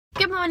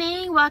Good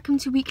morning, welcome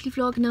to weekly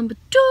vlog number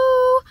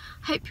 2.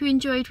 Hope you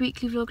enjoyed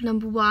weekly vlog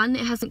number 1.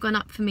 It hasn't gone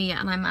up for me yet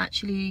and I'm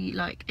actually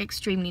like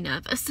extremely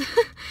nervous.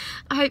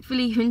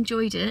 Hopefully you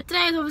enjoyed it.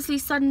 Today is obviously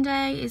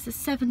Sunday, it's the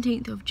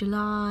 17th of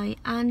July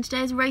and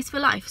today is a race for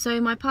life. So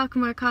my Park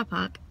and Ride car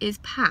park is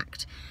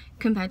packed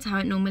compared to how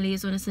it normally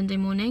is on a Sunday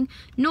morning.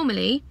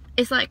 Normally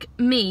it's like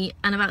me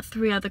and about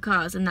 3 other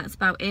cars and that's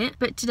about it.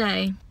 But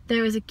today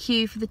there is a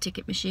queue for the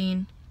ticket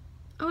machine.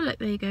 Oh look,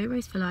 there you go,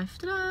 race for life.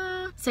 Ta-da!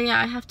 So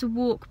yeah, I have to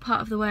walk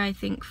part of the way, I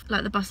think.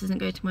 Like the bus doesn't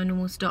go to my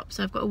normal stop,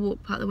 so I've got to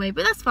walk part of the way,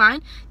 but that's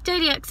fine.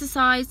 Daily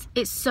exercise.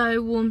 It's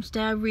so warm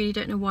today, I really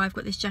don't know why I've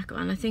got this jacket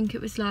on. I think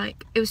it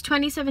was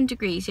 27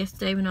 degrees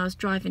yesterday when I was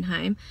driving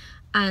home,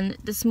 and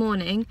this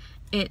morning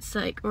it's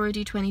like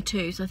already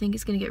 22, so I think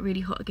it's going to get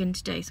really hot again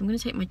today, so I'm going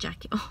to take my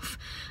jacket off.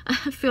 I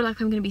feel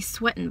like I'm going to be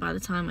sweating by the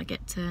time I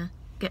get to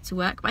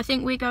work. But I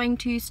think we're going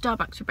to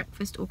Starbucks for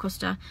breakfast or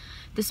Costa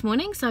this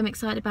morning, so I'm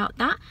excited about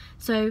that.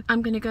 So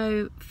I'm gonna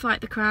go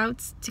fight the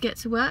crowds to get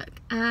to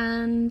work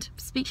and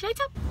speak to you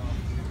later.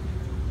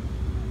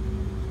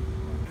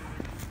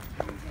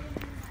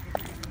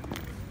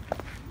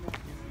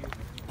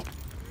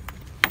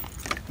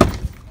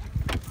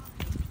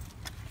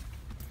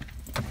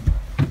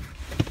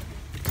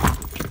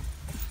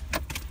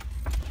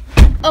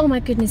 Oh my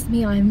goodness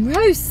me, I'm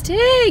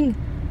roasting!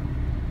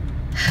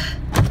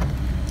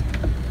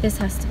 This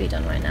has to be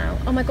done right now.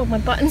 Oh my god, my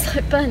button's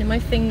like burning my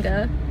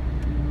finger.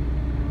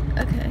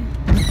 Okay.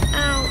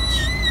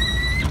 Ouch.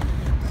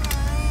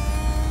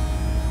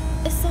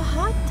 It's so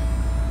hot.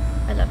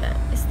 I love it.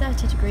 It's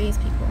 30 degrees,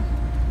 people.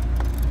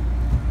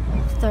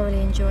 I'm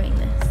thoroughly enjoying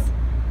this.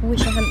 I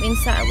wish I hadn't been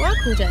sat at work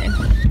all day.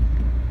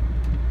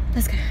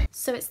 Let's go.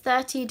 So it's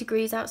 30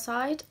 degrees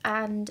outside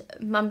and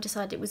Mum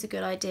decided it was a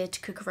good idea to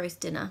cook a roast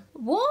dinner.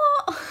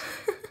 What?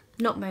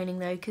 Not moaning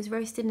though, because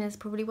roast dinner is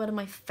probably one of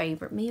my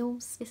favourite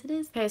meals. Yes, it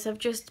is. Okay, so I've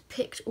just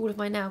picked all of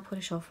my nail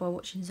polish off while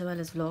watching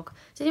Zoella's vlog.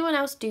 Does anyone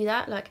else do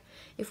that? Like,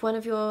 if one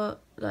of your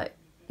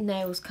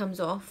nails comes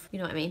off, you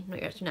know what I mean? Not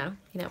your actual nail,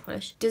 your nail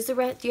polish. Do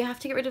you have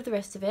to get rid of the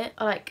rest of it?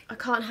 I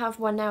can't have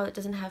one nail that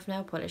doesn't have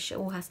nail polish. It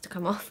all has to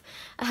come off.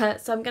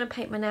 So I'm gonna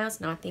paint my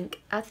nails now. I think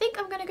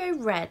I'm gonna go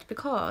red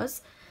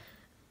because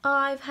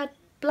I've had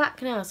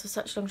black nails for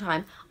such a long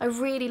time. I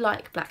really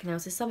like black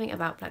nails. There's something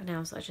about black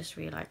nails that I just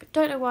really like.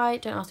 Don't know why,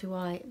 don't ask me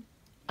why.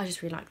 I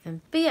just really like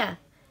them. But yeah,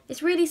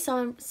 it's really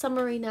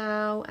summery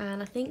now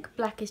and I think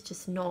black is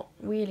just not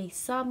really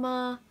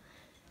summer.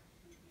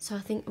 So I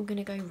think I'm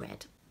gonna go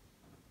red.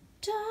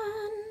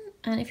 Done!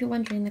 And if you're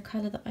wondering, the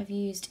colour that I've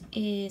used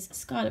is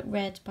Scarlet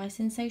Red by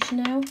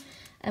Sensational.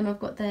 I've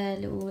got their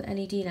little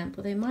LED lamp,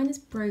 although mine is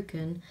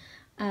broken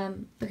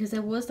because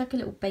there was like a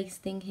little base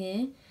thing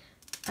here.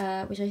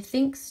 Which I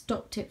think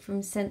stopped it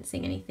from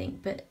sensing anything,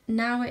 but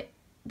now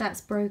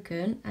that's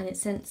broken and it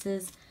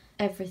senses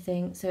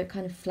everything, so it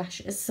kind of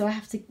flashes, so I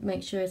have to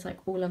make sure it's like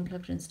all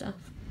unplugged and stuff.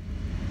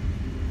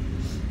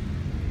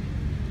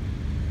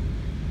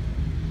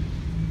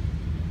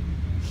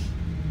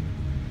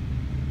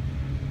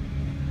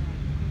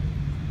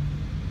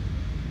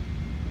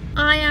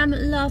 I am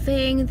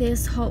loving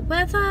this hot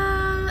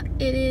weather.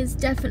 It is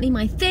definitely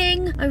my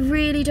thing. I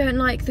really don't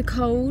like the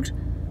cold.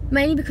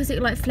 Mainly because it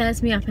like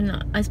flares me up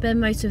and I spend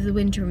most of the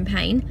winter in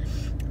pain.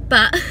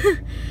 But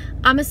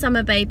I'm a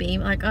summer baby,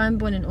 like I'm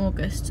born in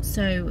August,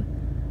 so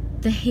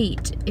the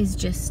heat is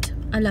just,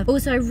 I love it.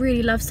 Also I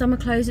really love summer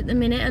clothes at the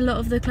minute. A lot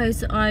of the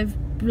clothes that I've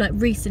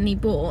recently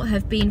bought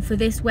have been for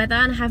this weather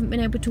and I haven't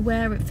been able to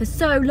wear it for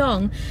so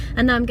long,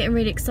 and now I'm getting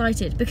really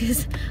excited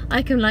because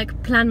I can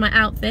plan my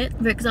outfit.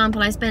 For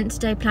example, I spent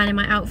today planning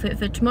my outfit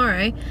for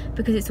tomorrow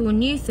because it's all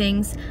new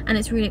things and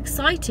it's really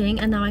exciting,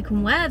 and now I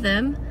can wear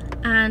them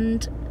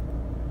and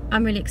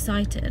I'm really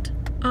excited.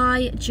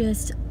 I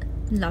just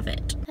love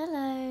it.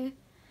 Hello.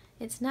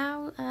 It's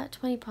now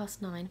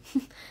 9:20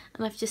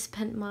 and I've just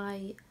spent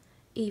my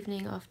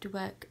evening after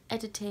work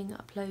editing,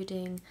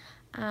 uploading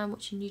and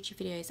watching YouTube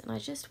videos, and I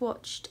just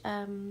watched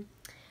Anna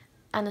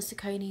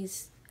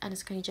Jolie's,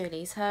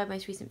 her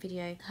most recent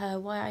video, her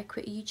Why I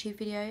Quit YouTube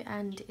video,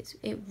 and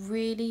it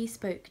really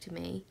spoke to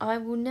me. I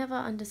will never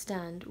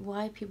understand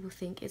why people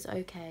think it's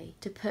okay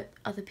to put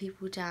other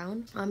people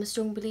down. I'm a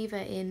strong believer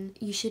in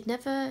you should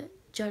never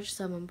judge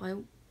someone by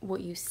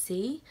what you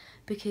see,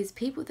 because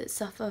people that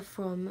suffer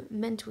from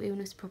mental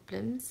illness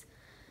problems,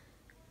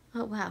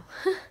 oh wow,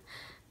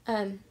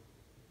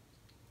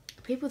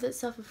 people that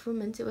suffer from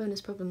mental illness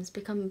problems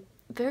become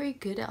very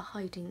good at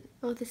hiding.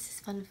 Oh, this is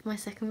fun for my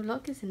second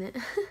vlog, isn't it?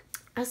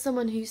 As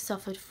someone who's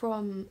suffered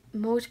from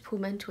multiple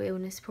mental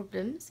illness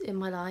problems in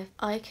my life,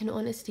 I can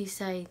honestly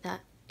say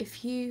that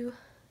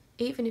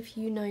even if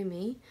you know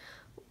me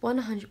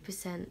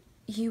 100%,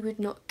 you would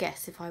not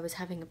guess if I was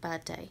having a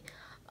bad day.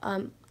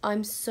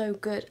 I'm so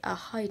good at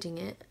hiding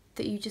it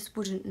that you just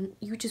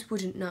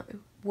wouldn't know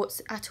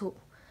what's at all.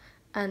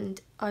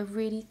 And I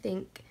really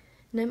think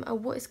no matter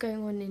what is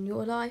going on in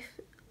your life,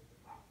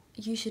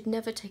 you should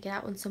never take it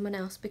out on someone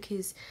else,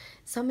 because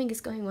something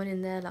is going on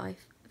in their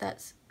life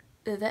that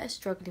they're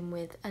struggling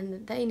with and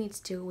that they need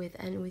to deal with,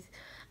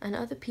 and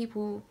other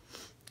people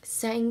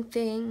saying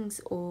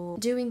things or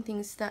doing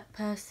things to that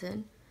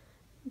person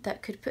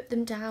that could put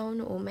them down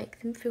or make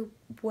them feel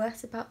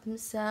worse about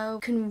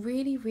themselves can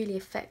really, really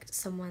affect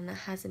someone that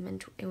has a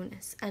mental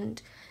illness.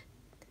 And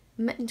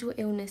mental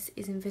illness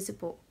is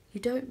invisible.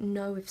 You don't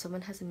know if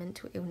someone has a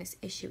mental illness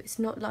issue. It's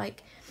not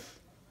like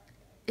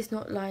if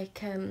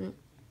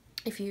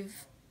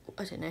you've,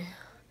 I don't know,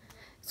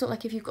 it's not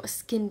like if you've got a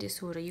skin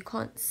disorder, you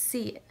can't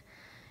see it.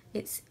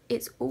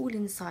 It's all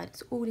inside,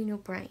 it's all in your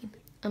brain.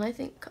 And I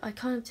think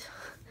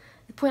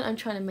the point I'm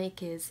trying to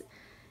make is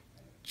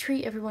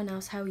treat everyone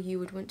else how you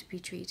would want to be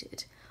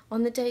treated.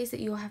 On the days that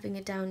you're having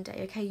a down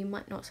day, okay, you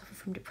might not suffer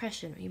from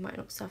depression or you might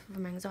not suffer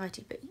from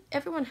anxiety, but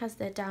everyone has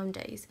their down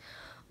days.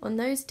 On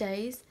those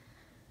days,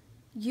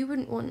 you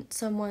wouldn't want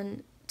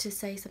someone to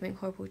say something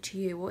horrible to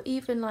you, or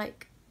even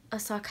like a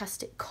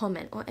sarcastic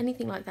comment or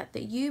anything like that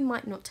you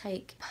might not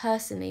take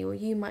personally, or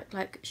you might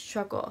like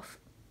shrug off,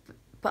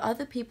 but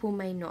other people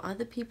may not.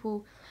 Other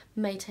people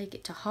may take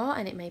it to heart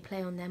and it may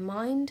play on their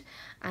mind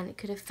and it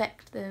could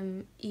affect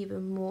them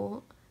even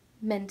more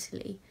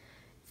mentally.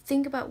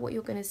 Think about what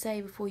you're going to say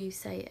before you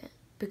say it,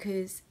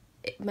 because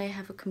it may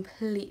have a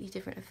completely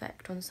different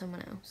effect on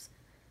someone else.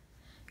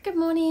 Good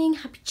morning,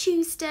 happy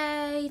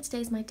Tuesday.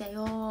 Today's my day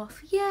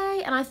off,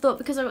 yay! And I thought,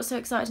 because I got so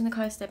excited in the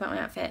car today about my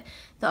outfit,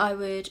 that I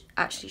would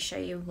actually show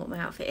you what my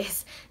outfit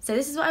is. So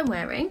this is what I'm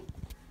wearing.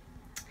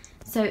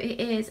 So it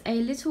is a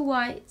little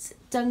white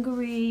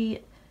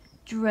dungaree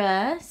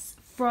dress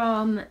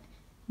from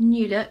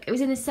New Look. It was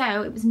in a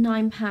sale, it was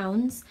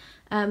 £9,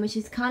 which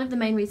is kind of the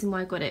main reason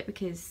why I got it,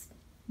 because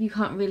you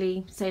can't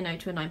really say no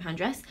to a £9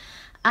 dress.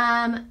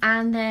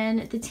 And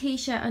then the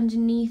t-shirt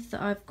underneath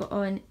that I've got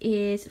on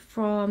is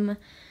from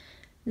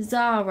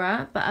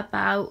Zara, but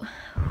about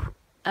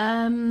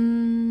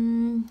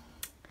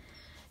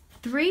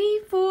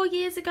 3-4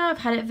 years ago. I've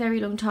had it a very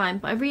long time,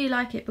 but I really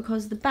like it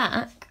because the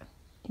back,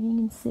 if you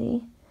can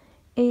see,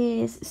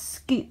 is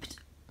scooped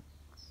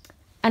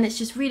and it's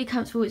just really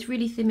comfortable. It's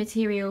really thin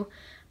material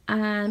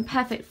and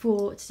perfect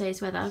for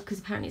today's weather, because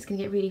apparently it's going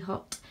to get really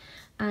hot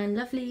and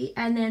lovely.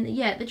 And then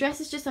yeah, the dress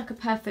is just like a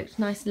perfect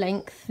nice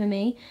length for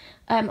me.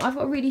 I've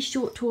got a really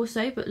short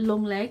torso but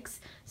long legs,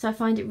 so I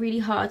find it really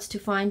hard to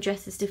find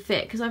dresses to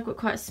fit, because I've got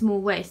quite a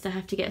small waist. I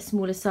have to get a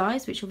smaller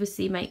size, which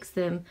obviously makes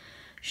them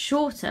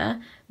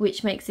shorter,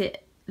 which makes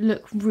it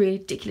look really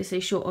ridiculously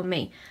short on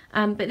me.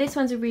 But this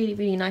one's a really,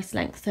 really nice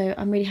length, so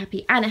I'm really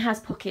happy. And it has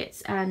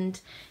pockets, and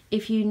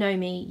if you know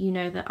me, you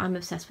know that I'm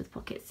obsessed with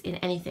pockets in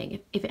anything.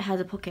 If it has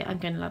a pocket, I'm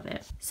going to love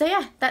it. So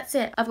yeah, that's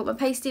it. I've got my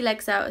pasty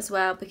legs out as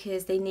well,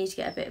 because they need to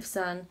get a bit of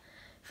sun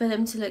for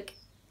them to look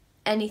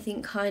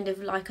anything kind of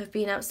like I've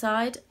been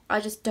outside. I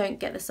just don't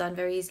get the sun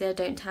very easily. I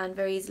don't tan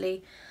very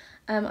easily.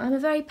 I'm a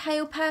very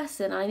pale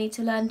person. I need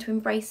to learn to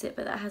embrace it,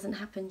 but that hasn't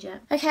happened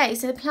yet. Okay,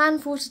 so the plan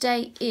for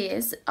today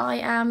is I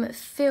am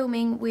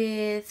filming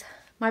with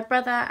my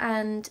brother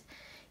and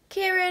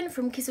Kieran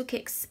from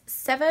Kicks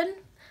 7.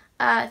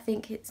 I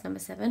think it's number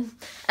 7.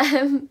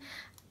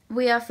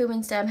 We are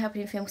filming today. I'm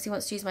helping him film because he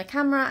wants to use my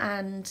camera,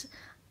 and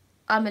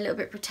I'm a little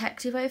bit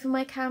protective over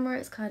my camera.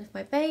 It's kind of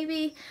my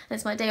baby, and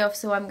it's my day off,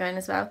 so I'm going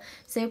as well.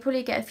 So you'll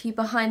probably get a few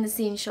behind the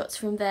scenes shots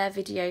from their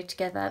video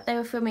together. They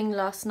were filming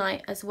last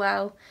night as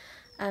well.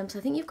 So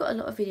I think you've got a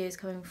lot of videos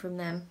coming from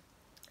them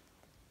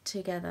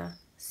together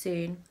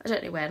soon. I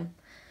don't know when.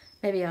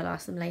 Maybe I'll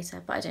ask them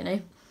later, but I don't know.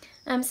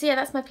 So yeah,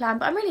 that's my plan.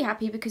 But I'm really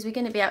happy because we're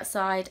going to be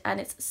outside and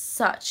it's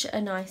such a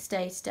nice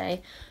day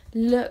today.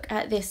 Look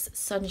at this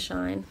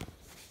sunshine.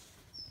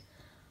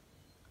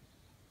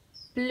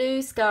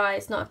 Blue sky,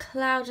 it's not a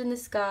cloud in the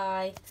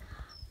sky.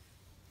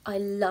 I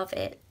love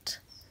it.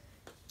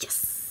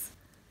 Yes!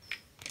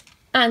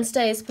 And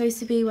today is supposed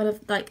to be one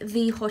of like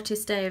the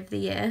hottest day of the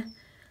year.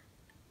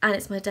 And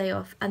it's my day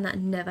off, and that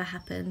never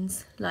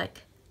happens,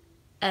 like,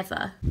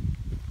 ever.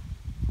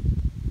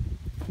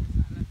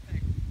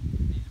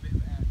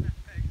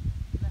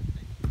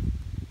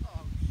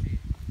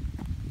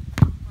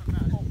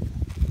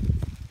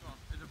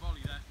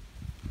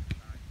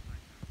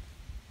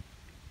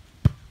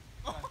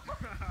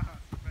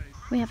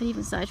 We haven't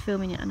even started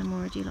filming yet, and I'm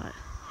already like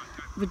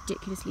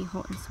ridiculously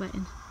hot and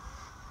sweating.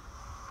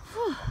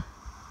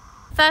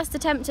 First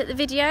attempt at the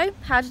video,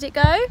 how did it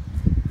go?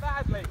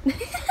 Badly.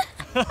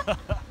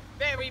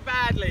 Very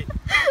badly.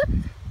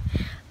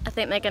 I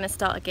think they're going to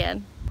start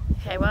again.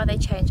 Okay, while they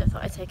change, I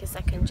thought I'd take a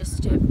second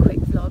just to do a quick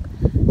vlog.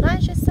 Can I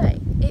just say,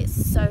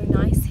 it's so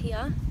nice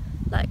here.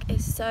 Like,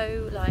 it's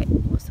so, like,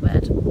 what's the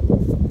word?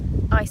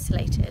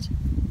 Isolated.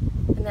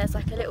 And there's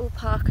like a little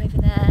park over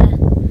there,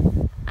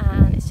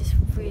 and it's just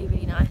really,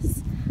 really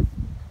nice.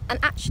 And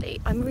actually,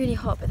 I'm really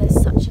hot, but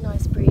there's such a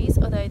nice breeze,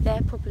 although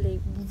they're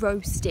probably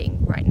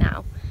roasting right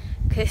now,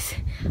 because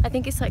I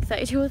think it's like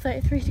 32 or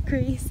 33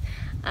 degrees,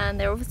 and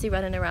they're obviously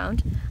running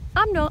around.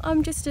 I'm not,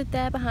 I'm just stood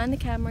there behind the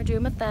camera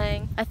doing my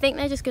thing. I think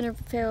they're just going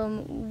to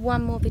film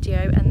one more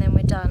video and then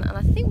we're done, and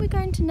I think we're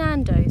going to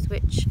Nando's,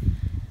 which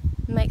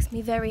makes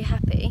me very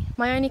happy.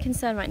 My only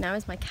concern right now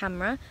is my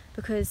camera,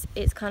 because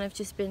it's kind of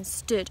just been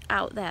stood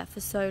out there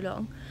for so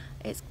long.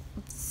 It's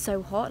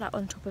so hot, like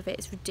on top of it,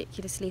 it's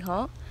ridiculously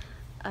hot.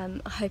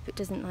 I hope it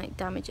doesn't like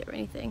damage it or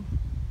anything.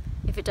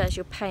 If it does,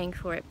 you're paying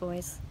for it,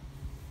 boys.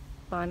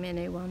 Buy me a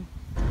new one.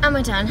 And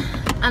we're done,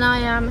 and I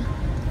am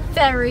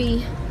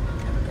very,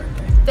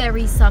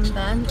 very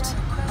sunburnt.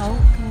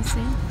 Oh, can you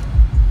see?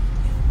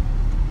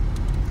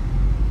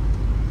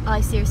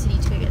 I seriously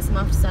need to go get some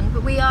after sun,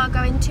 but we are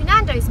going to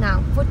Nando's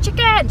now for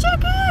chicken!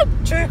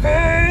 Chicken!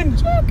 Chicken!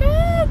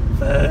 Chicken!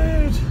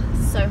 Food!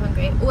 So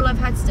hungry. All I've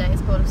had today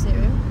is a bowl of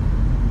cereal.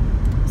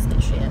 That's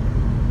literally it.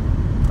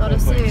 Bowl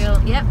of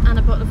cereal, yep, and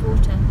a bottle of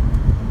water.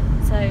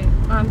 So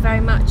I'm very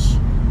much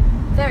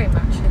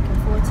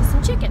looking forward to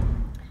some chicken.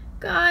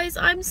 Guys,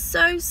 I'm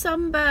so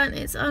sunburnt,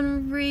 it's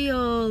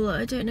unreal.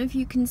 I don't know if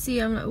you can see,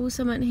 I'm like all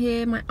sunburnt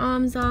here, my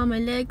arms are, my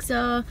legs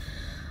are.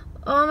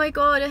 Oh my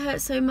god, it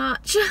hurts so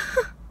much.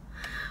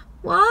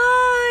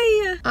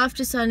 Why?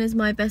 After sun is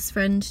my best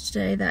friend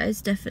today, that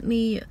is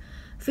definitely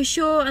for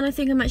sure, and I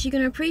think I'm actually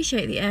going to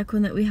appreciate the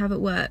aircon that we have at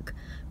work,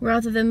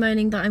 rather than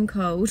moaning that I'm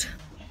cold.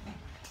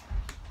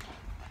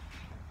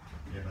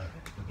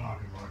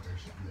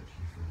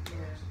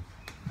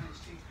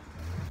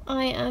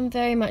 I am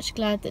very much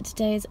glad that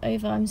today is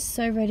over. I'm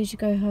so ready to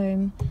go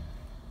home.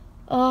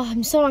 Oh,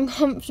 I'm so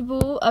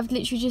uncomfortable. I've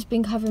literally just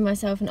been covering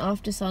myself in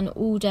after sun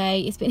all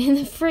day. It's been in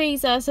the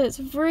freezer, so it's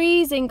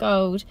freezing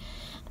cold.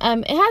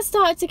 It has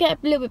started to get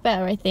a little bit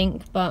better, I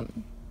think, but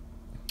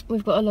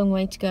we've got a long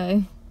way to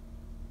go.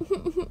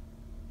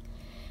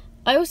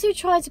 I also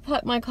tried to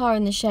park my car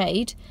in the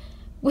shade,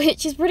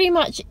 which is pretty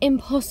much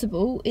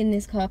impossible in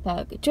this car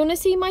park. Do you want to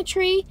see my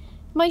tree?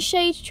 My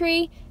shade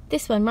tree?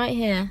 This one right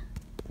here.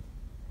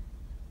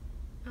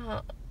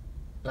 Oh,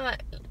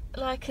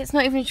 like it's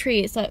not even a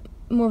tree, it's like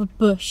more of a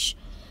bush.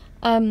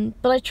 But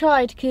I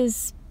tried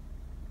because,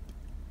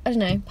 I don't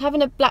know,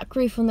 having a black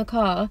roof on the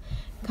car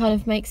kind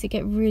of makes it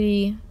get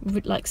really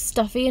like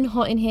stuffy and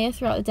hot in here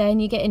throughout the day,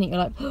 and you get in it, you're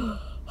like,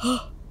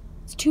 oh,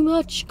 it's too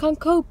much, can't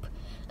cope.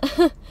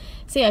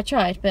 So yeah, I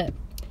tried, but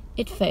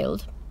it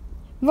failed.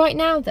 Right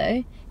now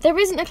though, there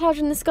isn't a cloud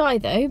in the sky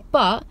though,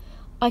 but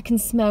I can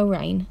smell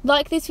rain.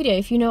 Like this video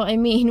if you know what I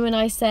mean when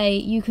I say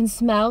you can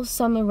smell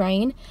summer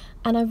rain,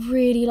 and I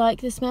really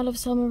like the smell of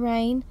summer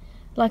rain.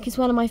 Like, it's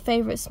one of my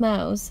favourite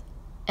smells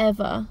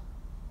ever.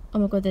 Oh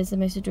my god, there's the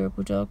most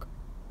adorable dog.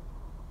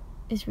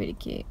 It's really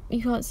cute.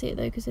 You can't see it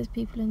though because there's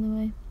people in the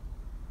way.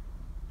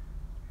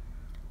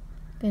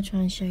 I'm gonna try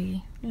and show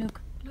you.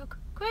 Look, look,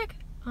 quick.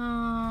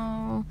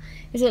 Oh,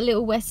 it's a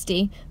little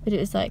Westie, but it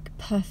was like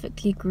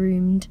perfectly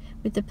groomed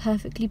with the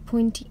perfectly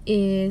pointy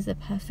ears, the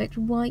perfect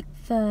white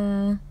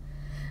fur.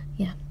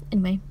 Yeah,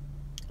 anyway,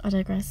 I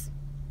digress.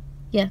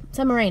 Yeah,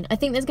 summer rain. I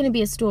think there's going to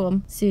be a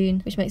storm soon,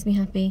 which makes me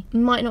happy.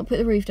 Might not put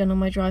the roof down on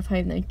my drive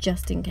home though,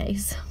 just in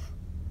case.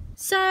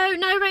 So,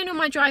 no rain on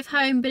my drive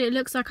home, but it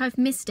looks like I've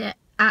missed it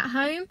at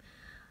home.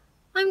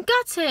 I'm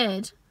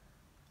gutted.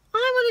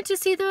 I wanted to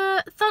see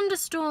the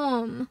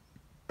thunderstorm.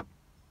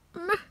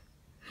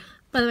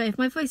 By the way, if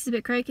my voice is a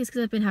bit croaky, it's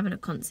because I've been having a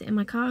concert in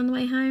my car on the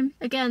way home.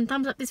 Again,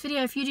 thumbs up this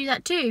video if you do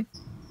that too.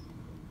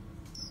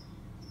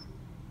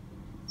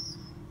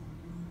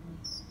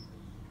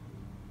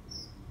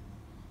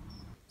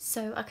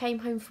 So I came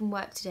home from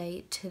work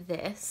today to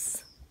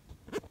this.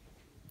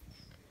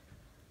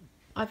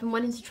 I've been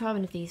wanting to try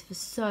one of these for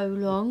so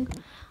long.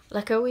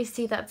 Like, I always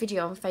see that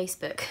video on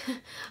Facebook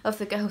of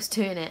the girls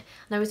doing it,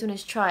 and I always wanted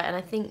to try it, and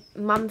I think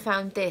Mum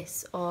found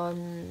this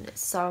on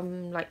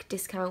some like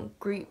discount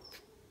group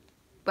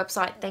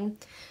website thing,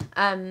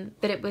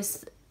 but it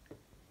was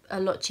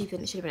a lot cheaper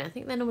than it should have been. I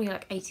think they're normally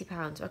like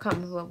 £80. I can't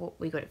remember what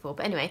we got it for,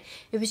 but anyway,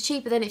 it was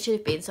cheaper than it should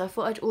have been, so I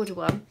thought I'd order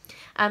one,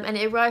 and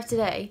it arrived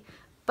today.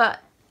 But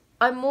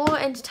I'm more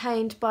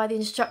entertained by the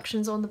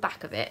instructions on the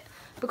back of it,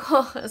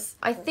 because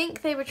I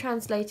think they were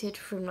translated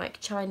from like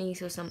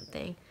Chinese or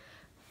something,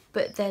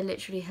 but they're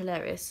literally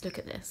hilarious. Look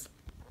at this.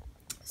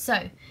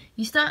 So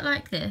you start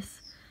like this.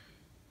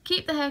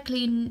 Keep the hair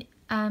clean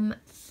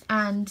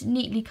and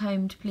neatly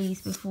combed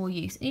please before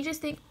use. And you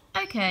just think,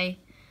 okay,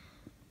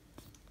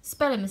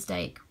 spelling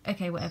mistake,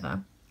 okay,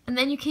 whatever. And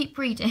then you keep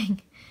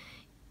reading.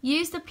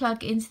 Use the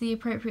plug into the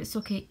appropriate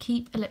socket,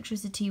 keep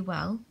electricity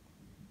well.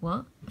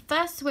 What?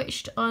 First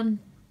switched on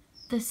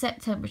the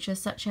set temperature,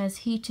 such as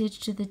heated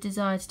to the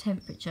desired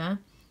temperature.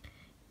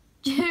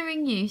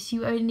 During use,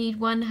 you only need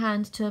one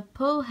hand to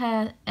pull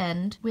hair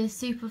end with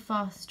super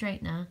fast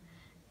straightener.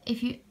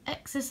 If you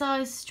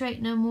exercise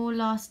straightener more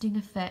lasting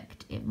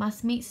effect, it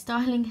must meet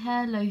styling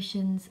hair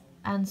lotions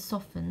and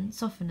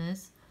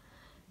softeners.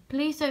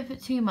 Please don't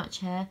put too much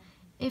hair.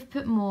 If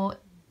put more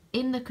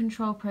in the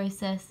control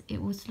process,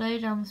 it will slow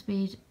down the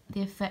speed.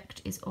 The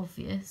effect is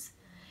obvious.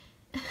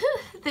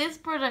 This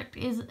product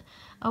is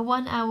a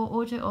 1-hour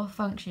auto off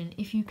function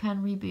if you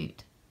can reboot.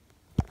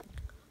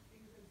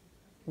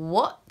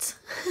 What?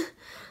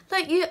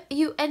 Like,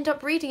 you end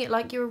up reading it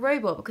like you're a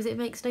robot because it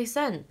makes no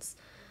sense.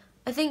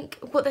 I think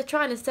what they're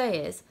trying to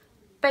say is,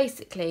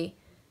 basically,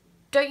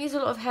 don't use a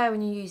lot of hair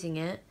when you're using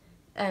it,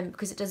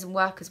 because it doesn't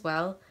work as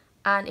well,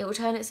 and it will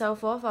turn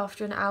itself off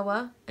after an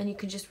hour, and you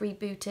can just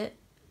reboot it,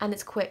 and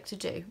it's quick to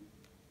do.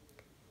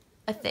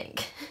 I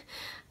think.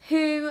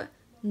 Who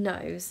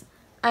knows?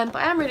 But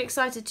I am really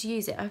excited to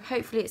use it.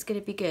 Hopefully it's going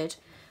to be good.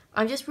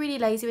 I'm just really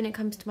lazy when it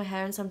comes to my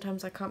hair, and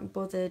sometimes I can't be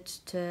bothered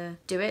to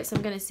do it. So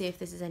I'm going to see if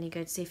this is any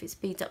good, see if it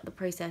speeds up the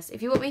process.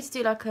 If you want me to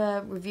do like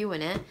a review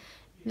on it,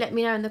 let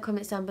me know in the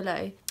comments down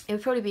below. It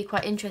would probably be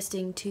quite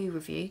interesting to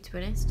review, to be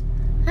honest.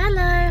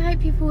 Hello, I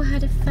hope you've all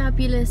had a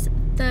fabulous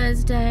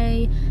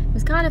Thursday. It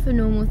was kind of a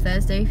normal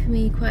Thursday for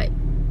me, quite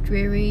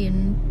dreary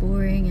and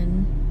boring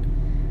and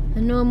a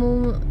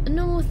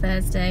normal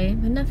Thursday,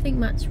 but nothing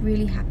much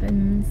really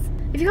happens.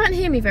 If you can't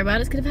hear me very well,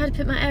 it's because I've had to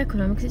put my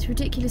aircon on because it's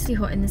ridiculously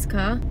hot in this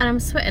car and I'm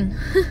sweating.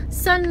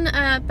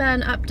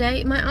 Sunburn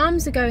update, my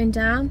arms are going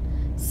down,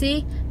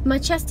 see? My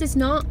chest is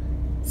not,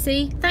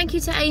 see? Thank you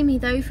to Amy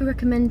though for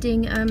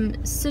recommending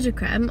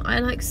Sudocrem. I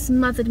like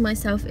smothered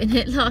myself in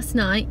it last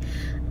night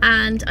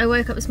and I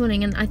woke up this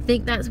morning and I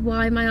think that's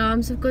why my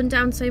arms have gone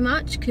down so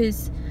much,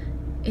 because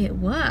it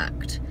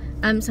worked.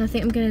 So I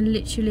think I'm going to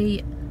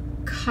literally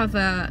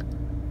cover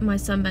my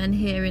sunburn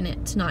here in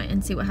it tonight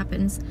and see what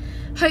happens.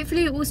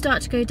 Hopefully it will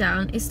start to go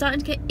down. It's starting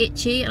to get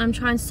itchy and I'm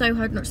trying so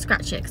hard not to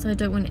scratch it because I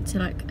don't want it to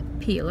like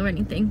peel or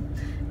anything.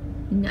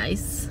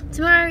 Nice.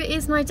 Tomorrow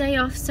is my day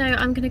off, so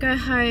I'm gonna go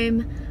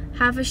home,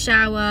 have a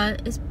shower.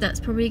 That's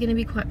probably gonna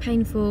be quite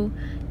painful,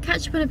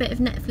 catch up on a bit of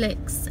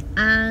Netflix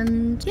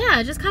and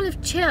yeah, just kind of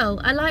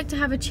chill. I like to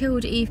have a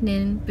chilled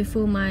evening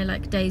before my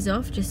like days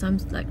off, just so I'm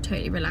like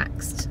totally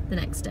relaxed the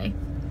next day.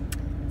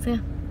 So yeah.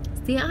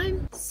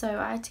 So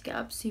I had to get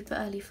up super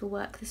early for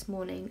work this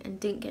morning and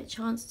didn't get a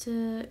chance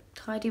to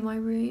tidy my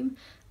room,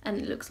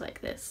 and it looks like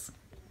this.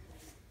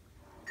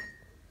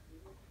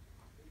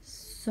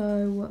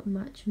 So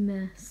much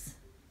mess.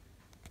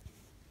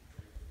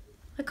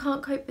 I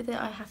can't cope with it,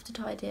 I have to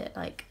tidy it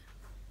like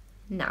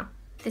now.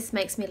 This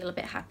makes me a little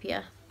bit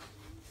happier.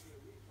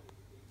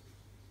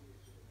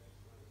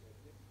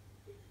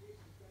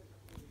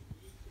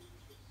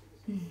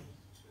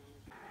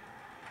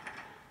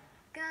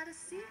 Got a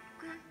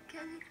secret,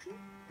 can you keep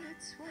it?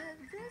 Swear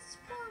this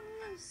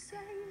one is safe.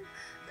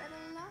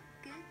 Better lock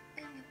it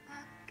in your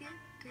pocket,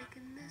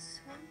 taking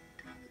this one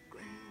to the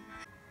grave.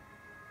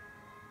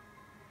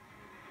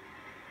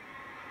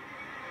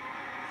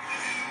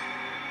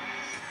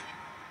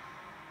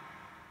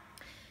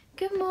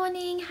 Good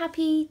morning,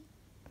 happy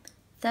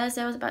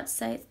Thursday. I was about to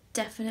say it's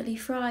definitely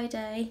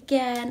Friday.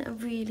 Again, a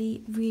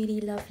really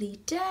lovely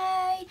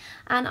day,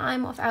 and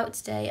I'm off out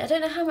today. I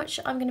don't know how much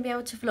I'm going to be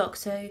able to vlog,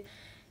 so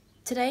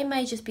today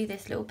may just be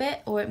this little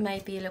bit, or it may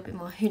be a little bit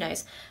more, who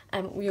knows.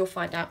 You'll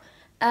find out.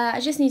 I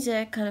just need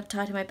to kind of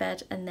tidy my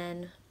bed and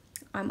then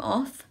I'm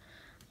off.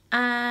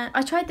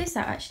 I tried this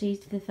out actually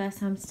for the first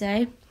time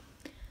today.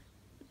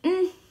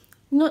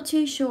 Not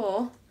too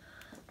sure.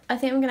 I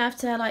think I'm going to have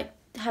to like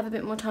have a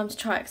bit more time to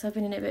try it because I've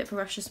been in a bit of a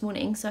rush this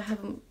morning, so I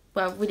haven't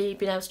really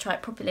been able to try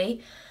it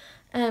properly.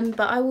 But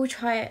I will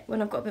try it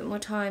when I've got a bit more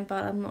time,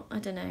 but I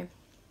don't know.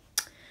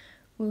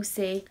 We'll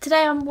see.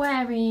 Today I'm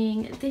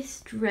wearing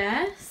this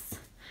dress,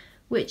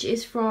 which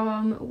is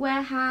from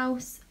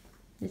Warehouse.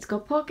 It's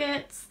got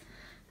pockets.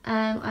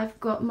 I've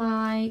got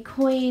my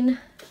coin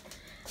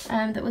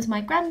that was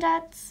my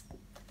granddad's,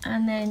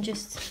 and then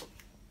just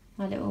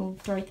my little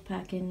Dorothy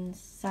Perkins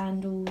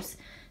sandals.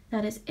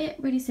 That is it,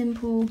 really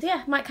simple. So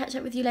yeah, might catch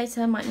up with you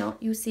later, might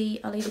not. You'll see.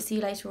 I'll either see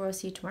you later or I'll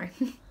see you tomorrow.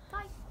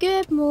 Bye.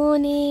 Good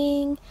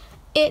morning.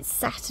 It's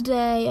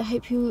Saturday. I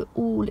hope you're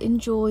all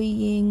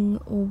enjoying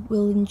or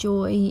will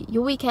enjoy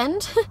your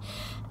weekend.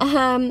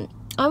 I'm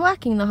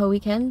working the whole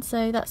weekend,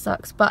 so that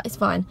sucks, but it's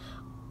fine.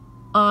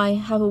 I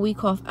have a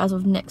week off as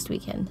of next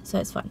weekend, so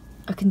it's fine.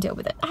 I can deal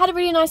with it. I had a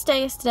really nice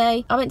day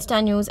yesterday. I went to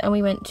Daniel's and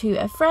we went to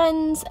a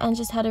friend's and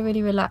just had a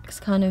really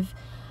relaxed kind of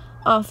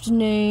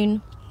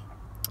afternoon.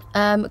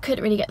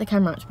 Couldn't really get the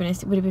camera out, to be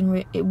honest. It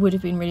would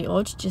have been really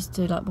odd just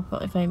to like pop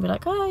out my phone and be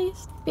like, oh,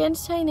 be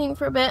entertaining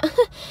for a bit,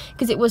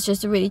 because it was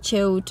just a really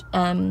chilled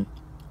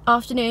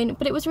afternoon.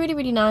 But it was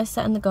really nice,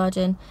 sat in the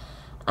garden.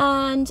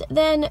 And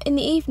then in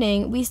the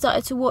evening we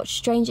started to watch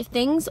Stranger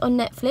Things on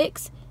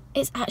Netflix.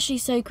 It's actually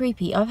so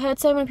creepy. I've heard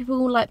so many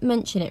people like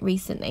mention it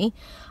recently,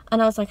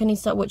 and I was like, I need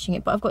to start watching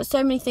it, but I've got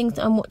so many things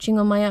that I'm watching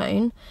on my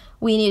own.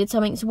 We needed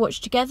something to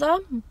watch together.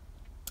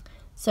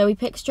 So we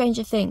picked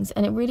Stranger Things,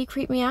 and it really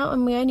creeped me out,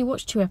 and we only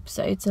watched 2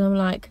 episodes, and I'm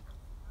like,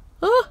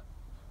 oh,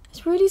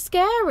 it's really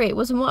scary. It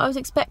wasn't what I was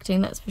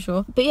expecting, that's for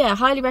sure. But yeah, I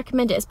highly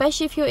recommend it,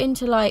 especially if you're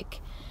into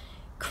like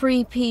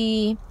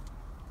creepy,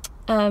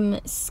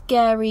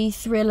 scary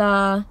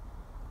thriller,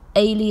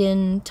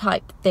 alien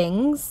type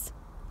things.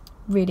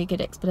 Really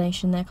good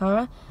explanation there,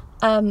 Cara.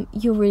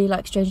 You'll really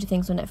like Stranger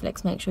Things on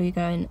Netflix. Make sure you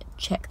go and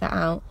check that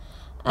out.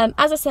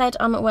 As I said,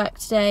 I'm at work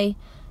today,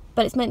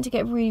 but it's meant to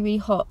get really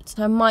hot,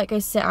 so I might go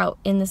sit out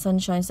in the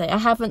sunshine today. I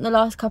haven't the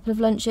last couple of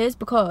lunches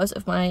because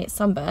of my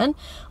sunburn.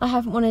 I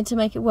haven't wanted to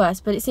make it worse,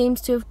 but it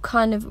seems to have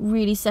kind of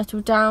really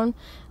settled down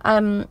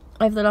over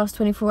the last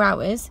 24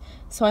 hours,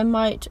 so I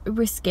might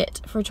risk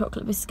it for a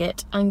chocolate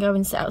biscuit and go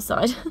and sit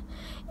outside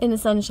in the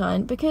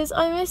sunshine, because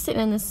I miss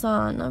sitting in the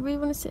sun. I really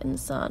want to sit in the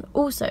sun.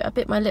 Also, I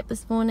bit my lip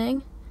this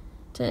morning.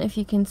 Don't know if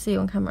you can see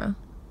on camera.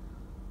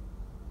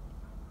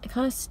 It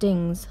kind of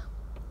stings.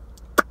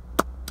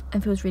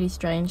 and feels really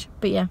strange.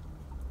 But yeah,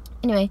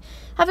 anyway,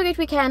 have a good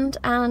weekend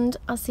and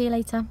I'll see you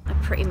later. I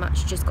pretty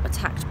much just got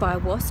attacked by a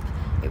wasp.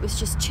 It was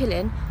just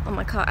chilling on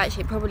my car.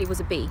 Actually, it probably was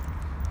a bee,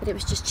 but it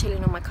was just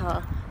chilling on my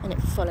car and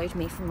it followed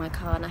me from my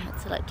car and I had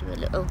to like do a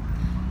little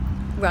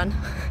run.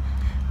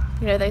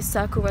 You know those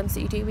circle runs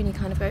that you do when you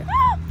kind of go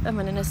ah! and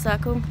run in a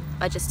circle?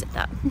 I just did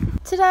that.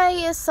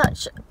 Today is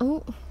such,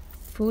 oh,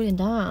 falling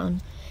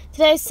down.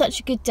 Today is such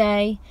a good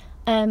day.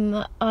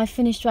 I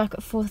finished work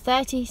at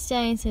 4:30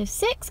 today instead of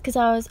 6 because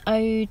I was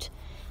owed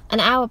an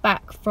hour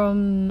back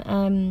from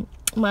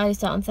my early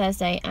start on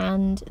Thursday,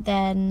 and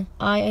then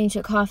I only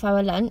took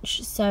half-hour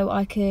lunch so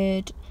I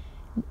could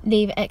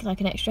leave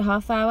like an extra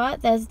half hour.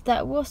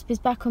 That wasp is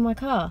back on my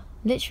car,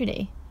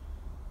 literally.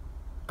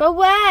 Go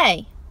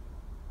away!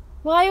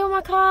 Why are you on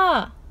my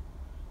car?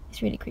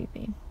 It's really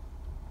creepy.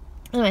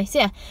 Anyway, so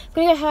yeah, I'm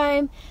gonna go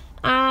home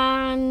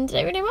and I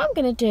don't really know what I'm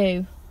gonna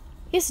do.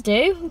 Yes I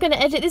do, I'm gonna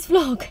edit this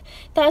vlog.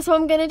 That's what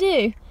I'm gonna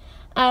do.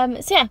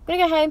 So yeah, I'm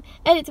gonna go home,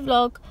 edit the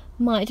vlog,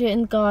 might do it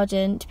in the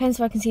garden, depends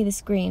if I can see the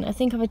screen. I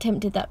think I've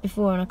attempted that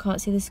before and I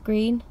can't see the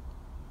screen.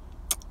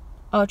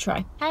 I'll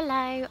try.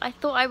 Hello, I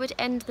thought I would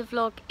end the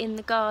vlog in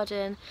the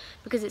garden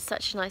because it's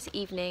such a nice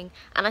evening,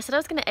 and I said I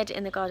was going to edit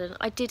in the garden.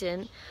 I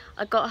didn't.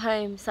 I got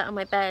home, sat on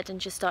my bed and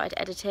just started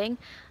editing,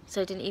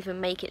 so I didn't even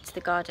make it to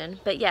the garden.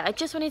 But yeah, I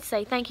just wanted to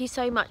say thank you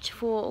so much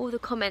for all the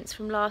comments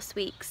from last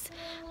week's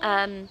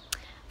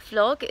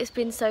vlog. It's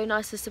been so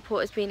nice. The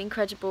support has been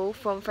incredible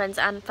from friends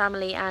and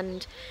family,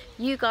 and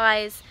you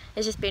guys.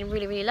 It's just been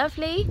really, really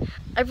lovely.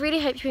 I really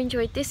hope you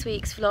enjoyed this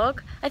week's vlog.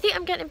 I think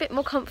I'm getting a bit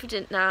more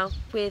confident now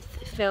with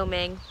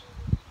filming.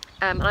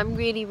 I'm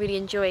really, really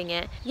enjoying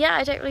it. Yeah,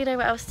 I don't really know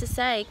what else to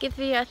say. Give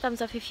the video a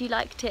thumbs up if you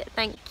liked it.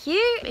 Thank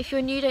you. If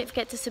you're new, don't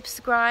forget to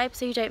subscribe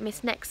so you don't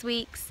miss next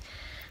week's.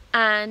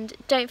 And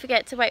don't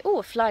forget to wait. Oh,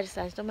 a fly just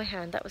landed on my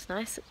hand. That was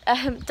nice.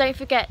 Don't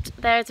forget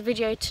there's a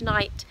video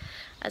tonight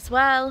as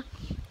well.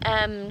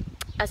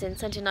 As in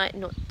Sunday night,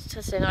 not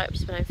Saturday night,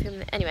 which is when I'm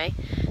filming it. Anyway,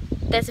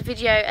 there's a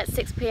video at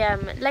 6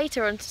 PM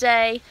later on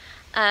today,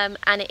 and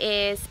it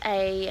is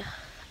a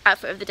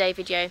outfit of the day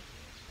video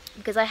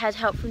because I had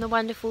help from the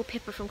wonderful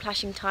Pippa from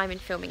Clashing Time in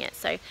filming it.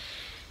 So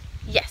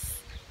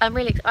yes, I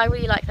really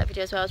liked that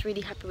video as well. I was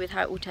really happy with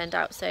how it all turned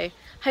out, so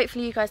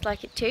hopefully you guys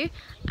like it too.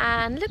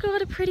 And look at all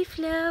the pretty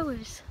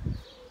flowers,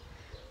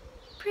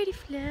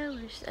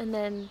 and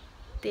then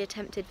the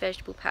attempted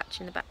vegetable patch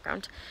in the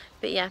background.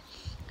 But yeah,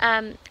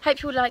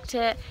 hope you all liked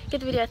it. Give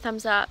the video a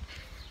thumbs up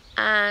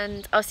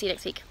and I'll see you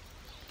next week.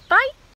 Bye!